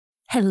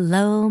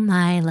Hello,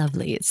 my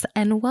lovelies,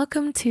 and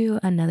welcome to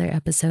another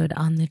episode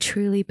on the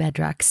Truly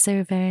Bedrock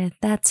server.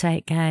 That's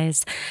right,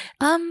 guys.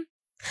 Um,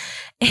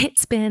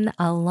 it's been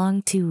a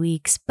long 2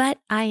 weeks, but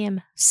I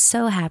am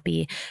so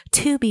happy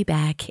to be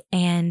back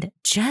and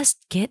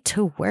just get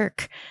to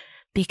work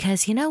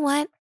because you know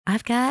what?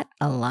 I've got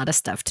a lot of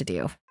stuff to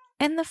do.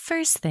 And the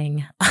first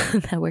thing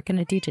that we're going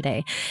to do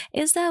today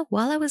is that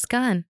while I was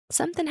gone,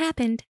 something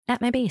happened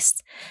at my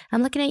base.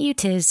 I'm looking at you,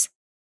 Tiz.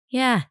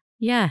 Yeah.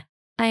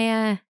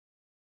 I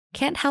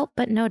can't help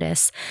but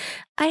notice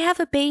I have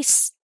a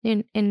base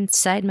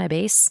inside my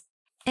base.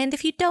 And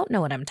if you don't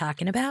know what I'm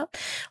talking about,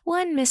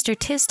 one Mr.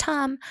 Tiz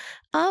Tom,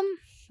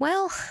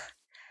 well,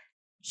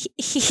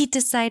 he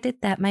decided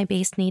that my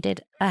base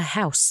needed a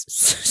house.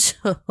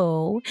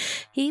 So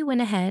he went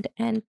ahead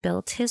and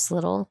built his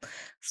little,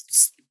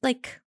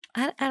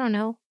 I don't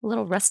know,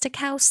 little rustic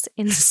house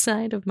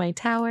inside of my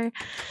tower.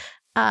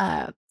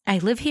 I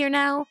live here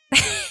now.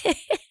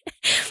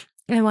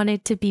 I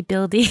wanted to be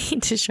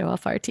building to show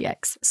off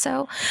RTX.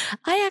 So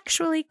I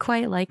actually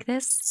quite like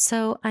this.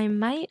 So I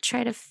might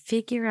try to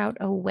figure out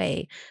a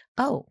way.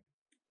 Oh,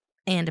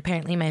 and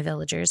apparently my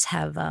villagers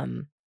have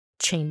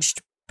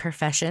changed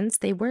professions.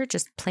 They were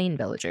just plain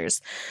villagers.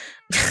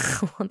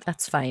 Well,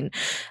 that's fine.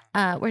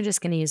 We're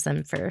just going to use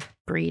them for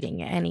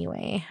breeding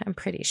anyway, I'm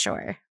pretty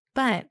sure.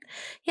 But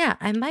yeah,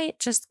 I might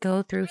just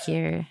go through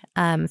here,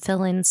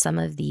 fill in some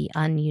of the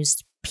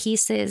unused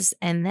pieces,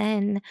 and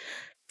then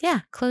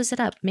close it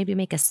up. Maybe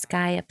make a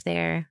sky up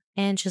there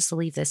and just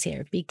leave this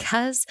here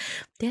because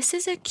this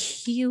is a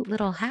cute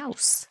little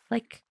house.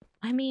 I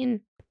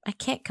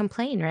can't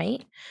complain,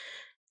 right?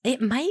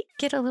 It might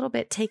get a little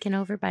bit taken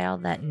over by all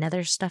that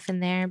nether stuff in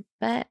there,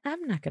 but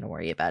I'm not going to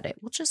worry about it.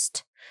 We'll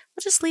just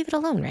leave it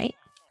alone, right?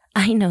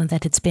 I know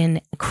that it's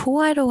been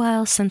quite a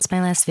while since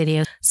my last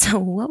video, so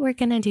what we're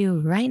going to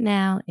do right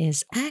now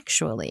is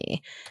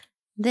actually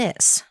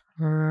this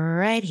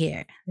right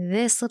here.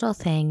 This little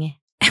thing.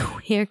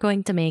 We're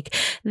going to make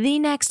the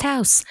next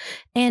house.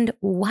 And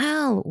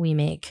while we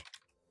make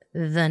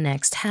the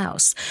next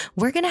house,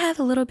 we're going to have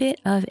a little bit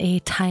of a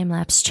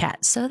time-lapse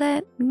chat so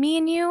that me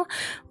and you,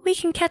 we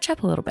can catch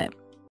up a little bit.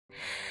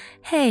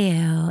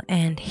 Heyo,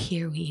 and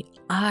here we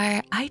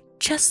are. I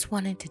just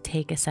wanted to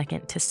take a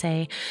second to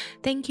say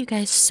thank you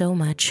guys so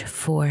much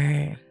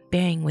for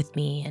bearing with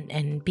me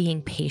and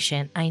being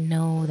patient. I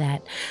know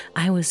that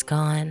I was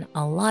gone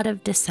a lot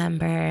of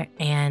December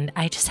and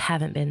I just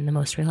haven't been the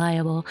most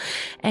reliable.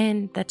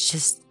 And that's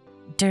just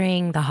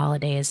during the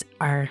holidays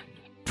are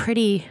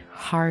pretty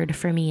hard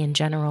for me in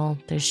general.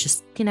 There's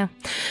just, a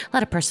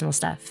lot of personal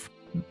stuff.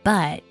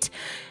 But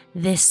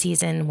this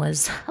season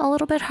was a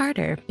little bit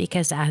harder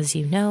because, as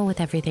you know, with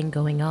everything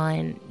going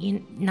on,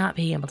 not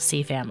being able to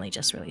see family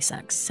just really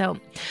sucks. So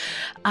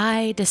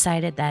I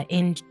decided that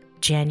in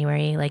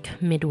January, like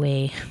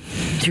midway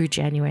through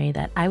January,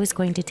 that I was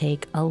going to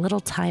take a little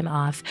time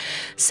off.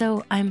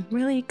 So I'm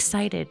really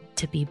excited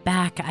to be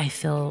back. I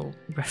feel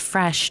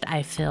refreshed.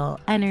 I feel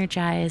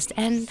energized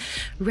and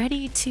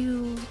ready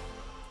to,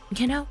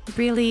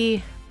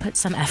 really put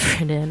some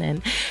effort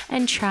in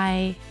and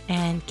try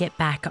and get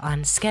back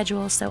on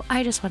schedule. So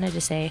I just wanted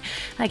to say,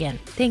 again,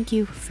 thank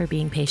you for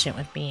being patient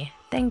with me.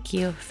 Thank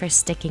you for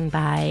sticking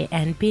by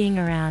and being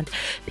around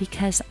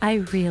because I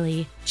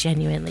really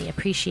genuinely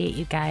appreciate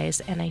you guys.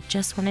 And I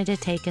just wanted to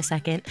take a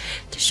second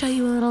to show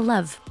you a little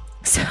love.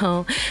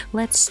 So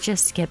let's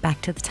just get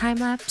back to the time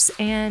lapse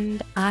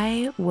and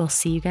I will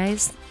see you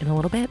guys in a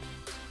little bit.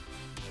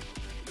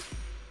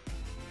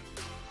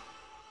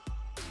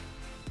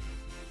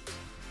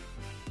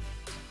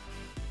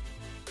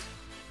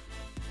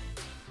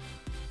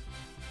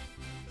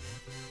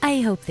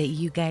 I hope that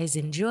you guys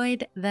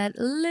enjoyed that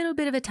little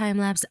bit of a time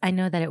lapse. I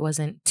know that it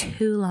wasn't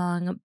too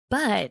long,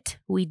 but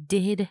we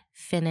did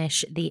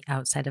finish the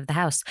outside of the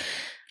house,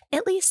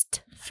 at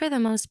least for the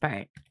most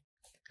part.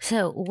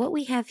 So what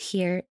we have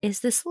here is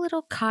this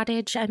little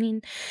cottage. I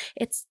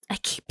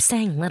keep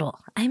saying little.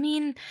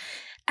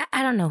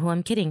 I don't know who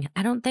I'm kidding.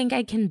 I don't think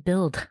I can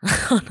build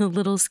on a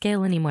little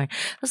scale anymore.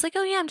 I was like,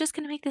 oh yeah, I'm just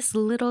going to make this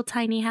little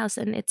tiny house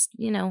and it's,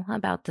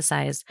 about the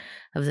size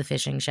of the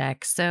fishing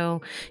shack.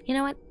 So you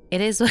know what? It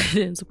is what it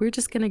is. We're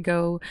just going to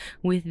go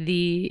with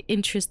the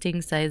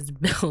interesting sized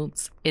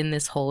builds in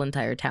this whole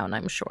entire town,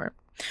 I'm sure.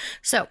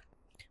 So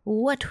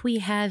what we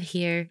have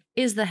here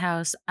is the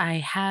house. I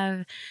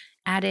have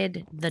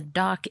added the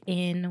dock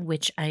in,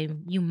 which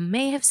you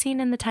may have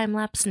seen in the time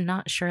lapse.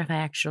 Not sure if I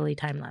actually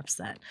time lapsed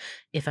that,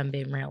 if I'm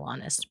being real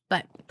honest.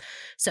 But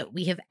so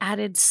we have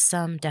added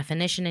some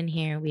definition in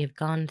here. We have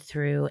gone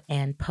through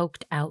and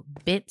poked out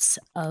bits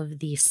of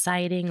the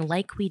siding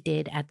like we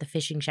did at the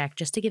fishing shack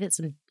just to give it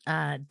some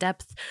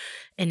depth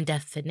and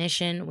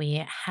definition.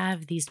 We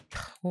have these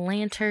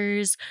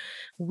planters.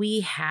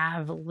 We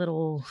have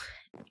little,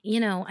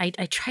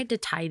 I tried to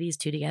tie these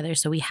two together.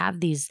 So we have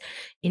these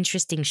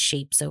interesting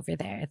shapes over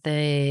there.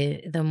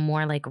 The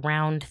more like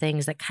round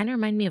things that kind of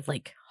remind me of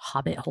like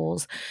hobbit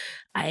holes.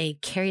 I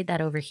carried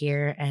that over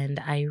here and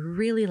I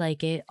really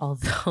like it.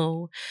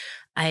 Although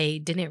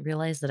I didn't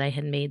realize that I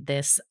had made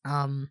this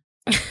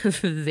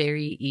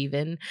very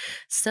even.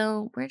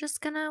 So we're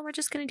just gonna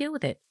deal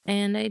with it.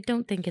 And I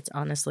don't think it's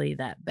honestly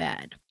that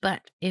bad.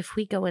 But if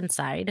we go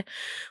inside,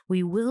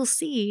 we will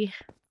see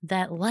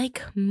that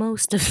like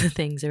most of the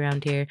things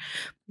around here,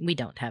 we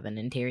don't have an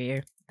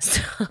interior.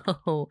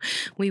 So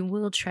we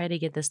will try to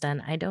get this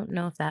done. I don't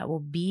know if that will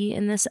be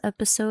in this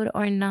episode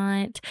or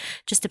not.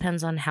 Just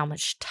depends on how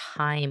much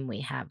time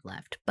we have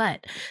left.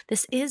 But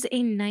this is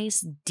a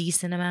nice,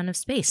 decent amount of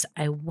space.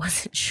 I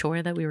wasn't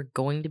sure that we were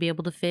going to be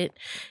able to fit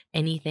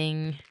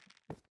anything.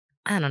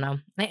 I don't know.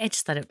 I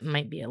just thought it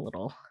might be a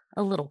little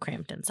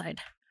cramped inside.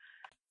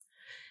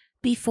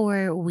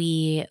 Before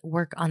we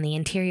work on the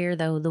interior,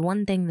 though, the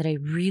one thing that I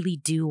really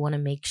do want to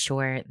make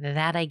sure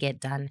that I get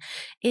done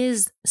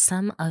is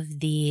some of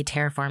the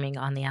terraforming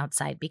on the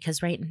outside,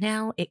 because right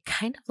now it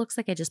kind of looks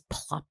like I just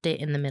plopped it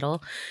in the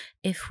middle.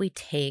 If we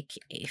take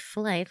a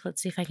flight,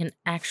 let's see if I can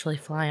actually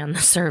fly on the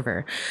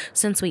server.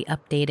 Since we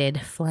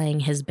updated,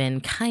 flying has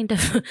been kind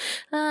of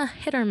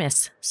hit or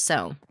miss.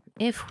 So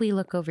if we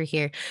look over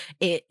here,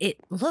 it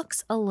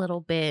looks a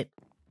little bit,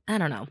 I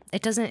don't know.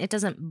 It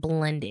doesn't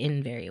blend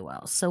in very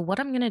well. So what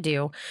I'm going to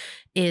do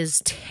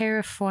is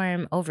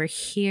terraform over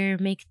here,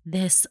 make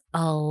this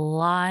a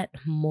lot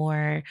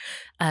more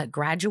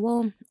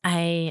gradual.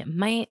 I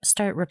might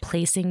start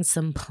replacing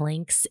some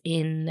planks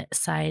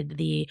inside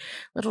the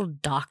little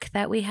dock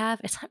that we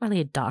have. It's not really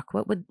a dock.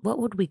 What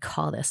would we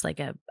call this? Like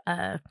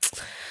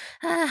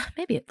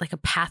maybe like a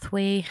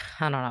pathway.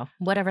 I don't know.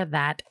 Whatever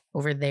that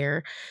over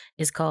there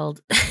is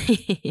called.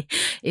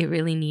 It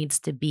really needs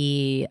to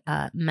be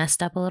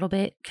messed up a little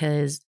bit,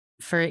 because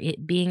for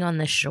it being on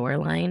the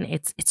shoreline,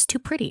 it's too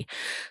pretty.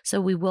 So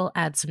we will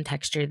add some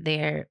texture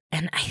there,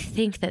 and I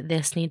think that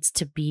this needs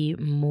to be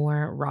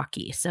more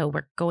rocky. So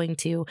we're going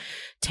to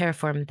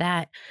terraform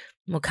that.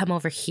 We'll come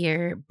over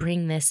here,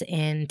 bring this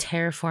in,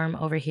 terraform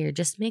over here,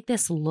 just make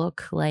this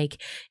look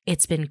like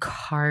it's been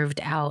carved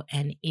out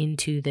and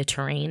into the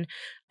terrain.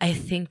 I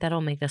think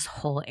that'll make this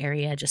whole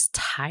area just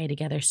tie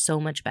together so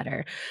much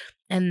better.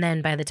 And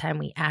then by the time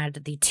we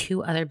add the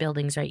two other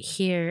buildings right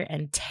here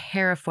and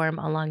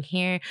terraform along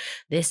here,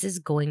 this is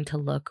going to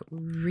look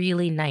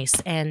really nice.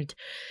 And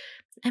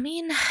I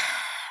mean,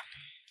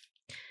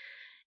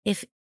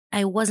 if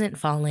I wasn't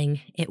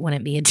falling, it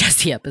wouldn't be a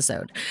Jessie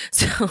episode.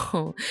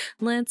 So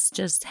let's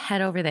just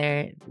head over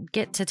there,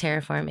 get to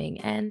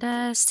terraforming,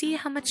 and see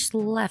how much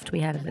left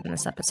we have in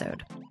this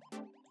episode.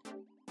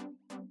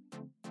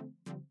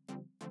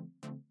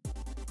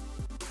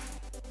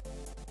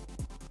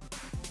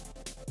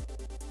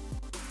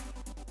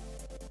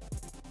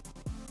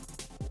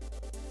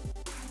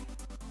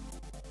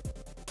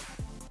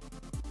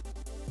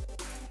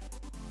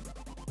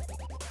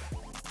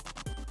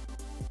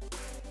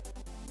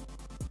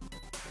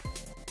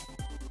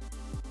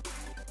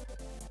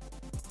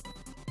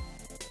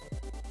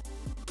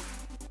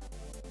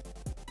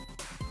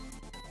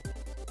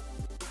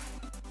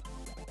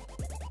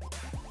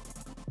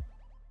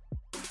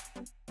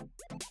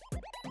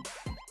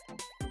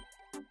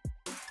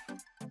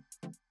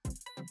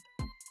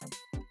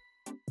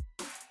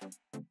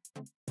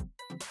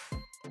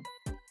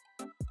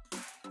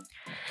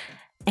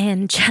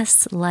 And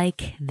just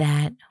like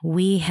that,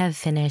 we have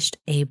finished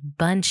a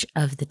bunch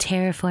of the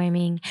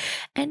terraforming,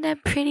 and I'm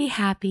pretty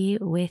happy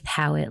with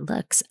how it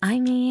looks. I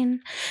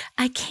mean,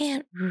 I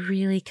can't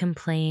really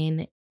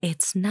complain.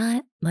 It's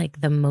not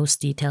like the most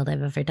detailed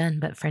I've ever done,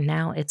 but for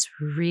now, it's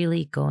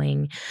really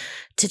going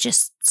to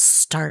just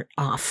start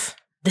off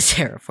the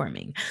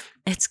terraforming.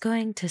 It's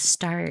going to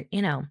start,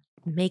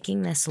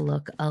 making this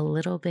look a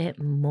little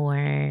bit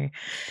more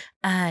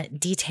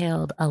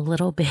detailed, a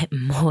little bit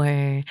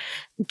more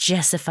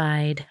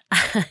Jessified.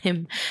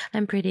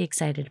 I'm pretty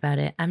excited about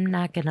it. I'm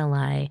not gonna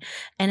lie.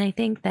 And I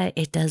think that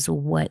it does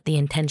what the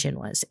intention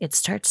was. It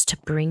starts to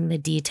bring the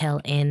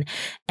detail in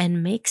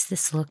and makes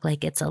this look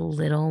like it's a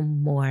little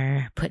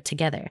more put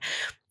together.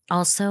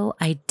 Also,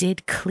 I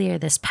did clear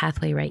this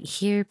pathway right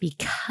here,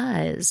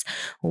 because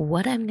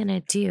what I'm going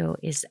to do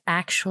is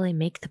actually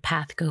make the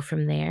path go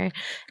from there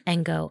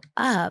and go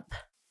up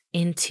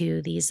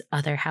into these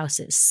other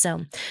houses.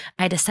 So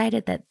I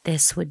decided that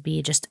this would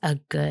be just a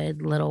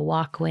good little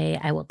walkway.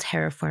 I will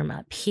terraform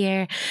up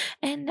here,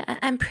 and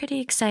I'm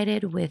pretty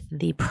excited with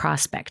the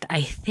prospect.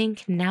 I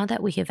think now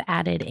that we have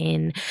added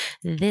in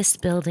this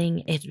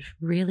building, it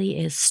really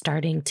is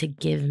starting to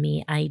give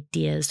me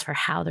ideas for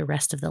how the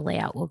rest of the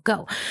layout will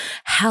go.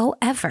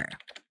 However,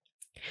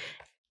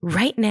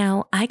 right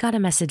now, I got a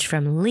message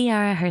from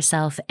Liara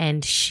herself,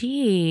 and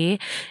she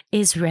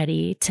is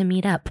ready to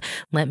meet up.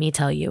 Let me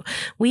tell you,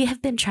 we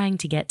have been trying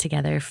to get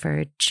together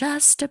for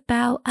just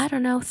about,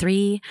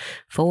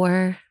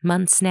 3-4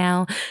 months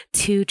now,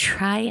 to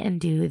try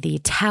and do the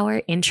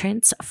tower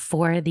entrance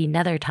for the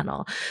nether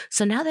tunnel.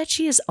 So now that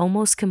she is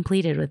almost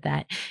completed with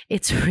that,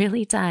 it's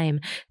really time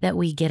that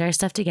we get our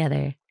stuff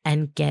together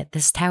and get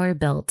this tower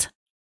built.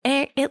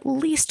 At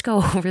least go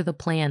over the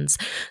plans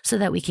so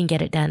that we can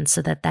get it done,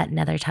 so that that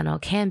nether tunnel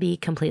can be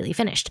completely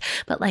finished.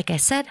 But like I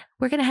said,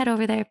 we're going to head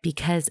over there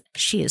because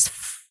she is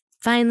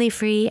finally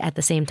free at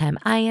the same time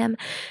I am.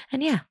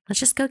 And yeah, let's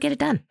just go get it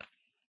done.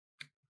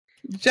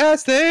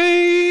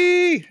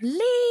 Jessiieb!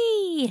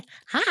 Lee!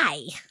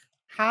 Hi!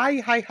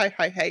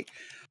 Hi.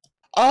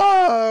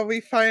 Oh,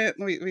 we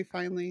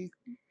finally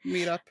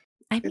meet up.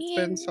 It's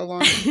been so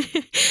long.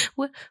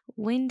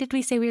 When did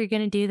we say we were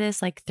going to do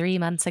this? Like 3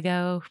 months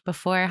ago,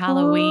 before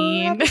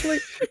Halloween? Probably.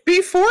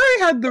 Before I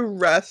had the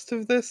rest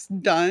of this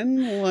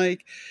done,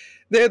 like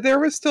there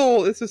was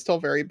still, this was still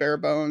very bare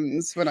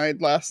bones when I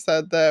last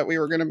said that we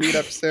were going to meet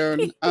up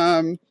soon.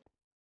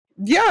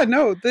 Yeah,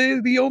 no,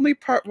 the only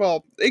part,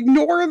 well,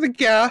 ignore the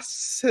gas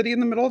sitting in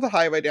the middle of the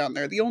highway down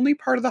there. The only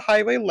part of the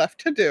highway left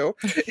to do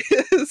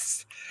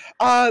is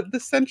the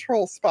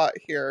central spot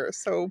here.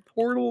 So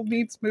portal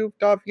needs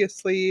moved,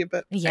 obviously,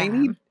 but I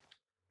need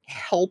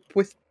help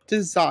with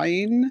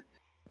design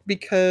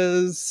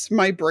because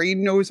my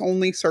brain knows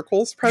only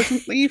circles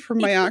presently from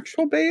my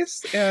actual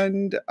base,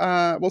 and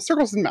well,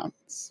 circles and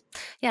mountains.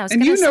 Yeah, I was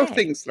and gonna you know say.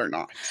 Things they're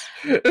not.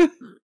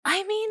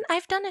 I mean,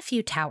 I've done a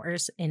few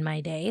towers in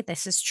my day.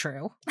 This is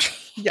true.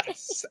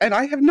 Yes, and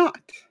I have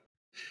not.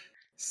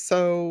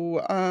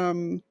 So,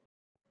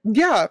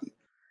 yeah,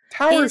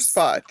 tower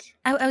spot.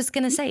 I was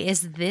gonna say,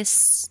 is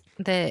this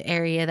the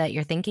area that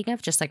you're thinking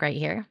of, just like right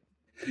here?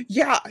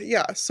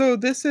 Yeah. So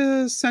this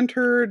is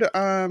centered.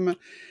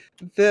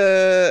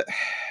 The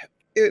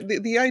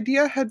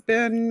idea had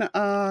been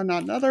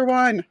not another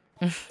one.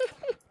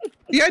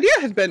 The idea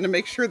had been to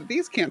make sure that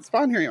these can't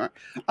spawn here anymore.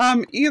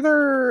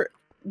 Either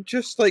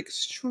just like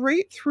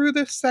straight through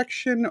this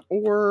section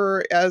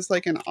or as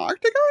like an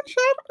octagon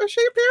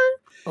shape here.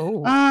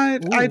 Oh, I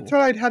thought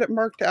I'd had it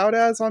marked out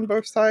as on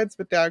both sides,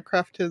 but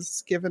Dadcraft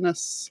has given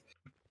us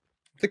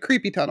the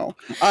creepy tunnel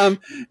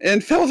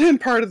and filled in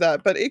part of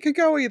that. But it could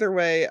go either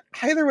way.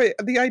 Either way,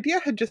 the idea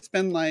had just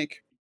been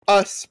like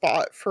a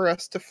spot for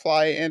us to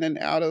fly in and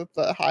out of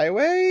the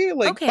highway.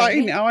 Like by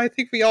now, I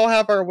think we all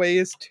have our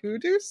ways to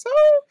do so.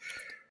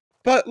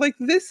 But like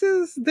this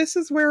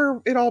is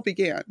where it all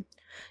began.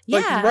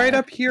 Like right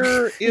up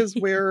here is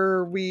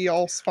where we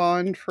all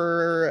spawned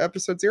for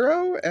episode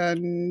 0,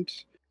 and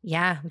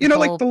you know,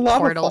 like the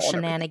lava portal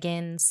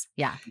shenanigans.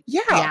 Yeah,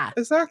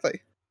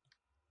 exactly.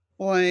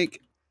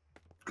 Like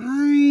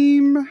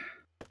I'm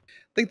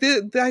like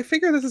I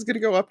figure this is going to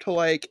go up to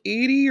like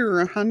 80 or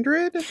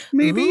 100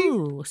 maybe.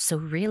 Ooh, so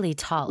really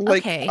tall.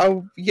 Like, okay.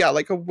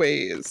 Like a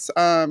ways.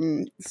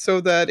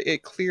 So that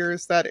it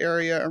clears that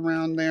area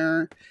around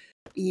there.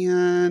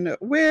 And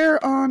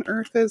where on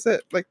earth is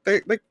it? Like I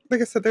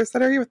said, there's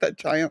that area with that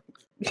giant.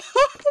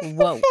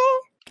 Whoa.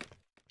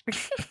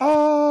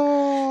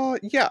 Oh,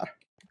 yeah.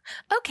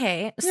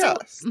 Okay, so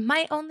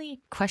my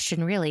only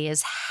question really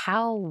is,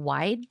 how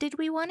wide did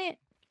we want it?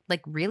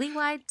 Like really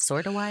wide,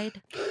 sort of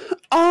wide?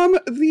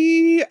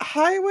 The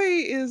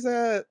highway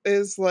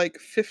is like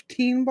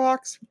 15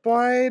 blocks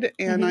wide,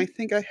 and I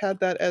think I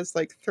had that as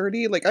like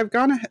 30. Like I've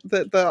gone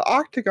the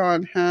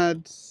octagon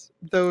had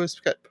those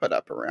get put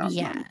up around.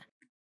 Yeah. Them.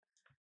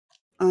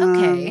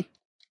 Okay.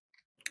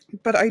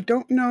 But I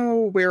don't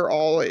know where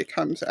all it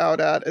comes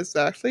out at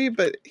exactly,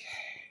 but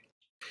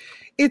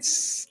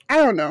it's, I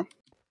don't know.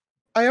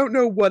 I don't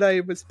know what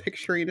I was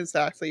picturing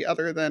exactly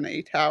other than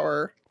a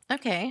tower.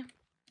 Okay.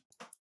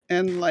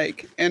 And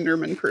like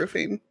Enderman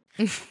proofing.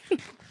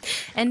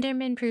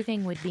 Enderman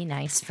proofing would be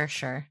nice for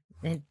sure.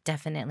 It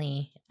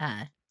definitely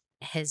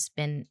has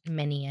been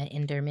many a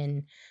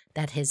Enderman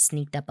that has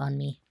sneaked up on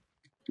me.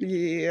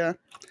 Yeah.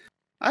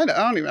 I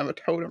don't even have a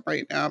totem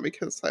right now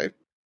because I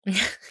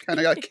kind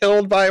of got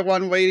killed by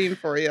one waiting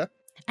for you.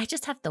 I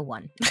just have the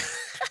one.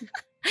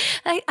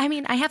 I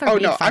mean, I have a. Oh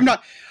no, I'm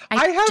not.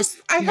 I have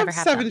 7 them.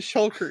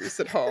 shulkers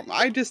at home.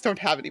 I just don't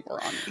have any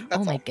more on me.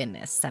 That's my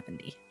goodness,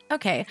 70.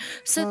 Okay,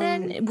 so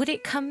then would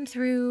it come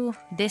through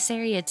this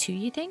area too,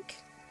 you think?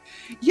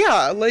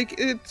 Yeah, like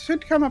it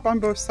should come up on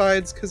both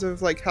sides because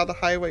of like how the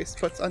highway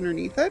splits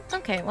underneath it.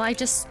 Okay, well I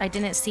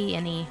didn't see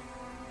any.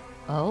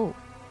 Oh.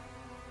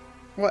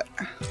 What?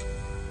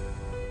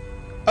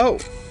 Oh.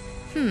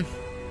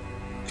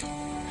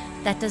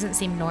 That doesn't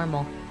seem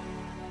normal.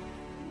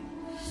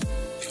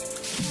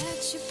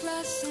 Catch your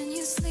breath and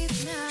you sleep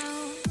now.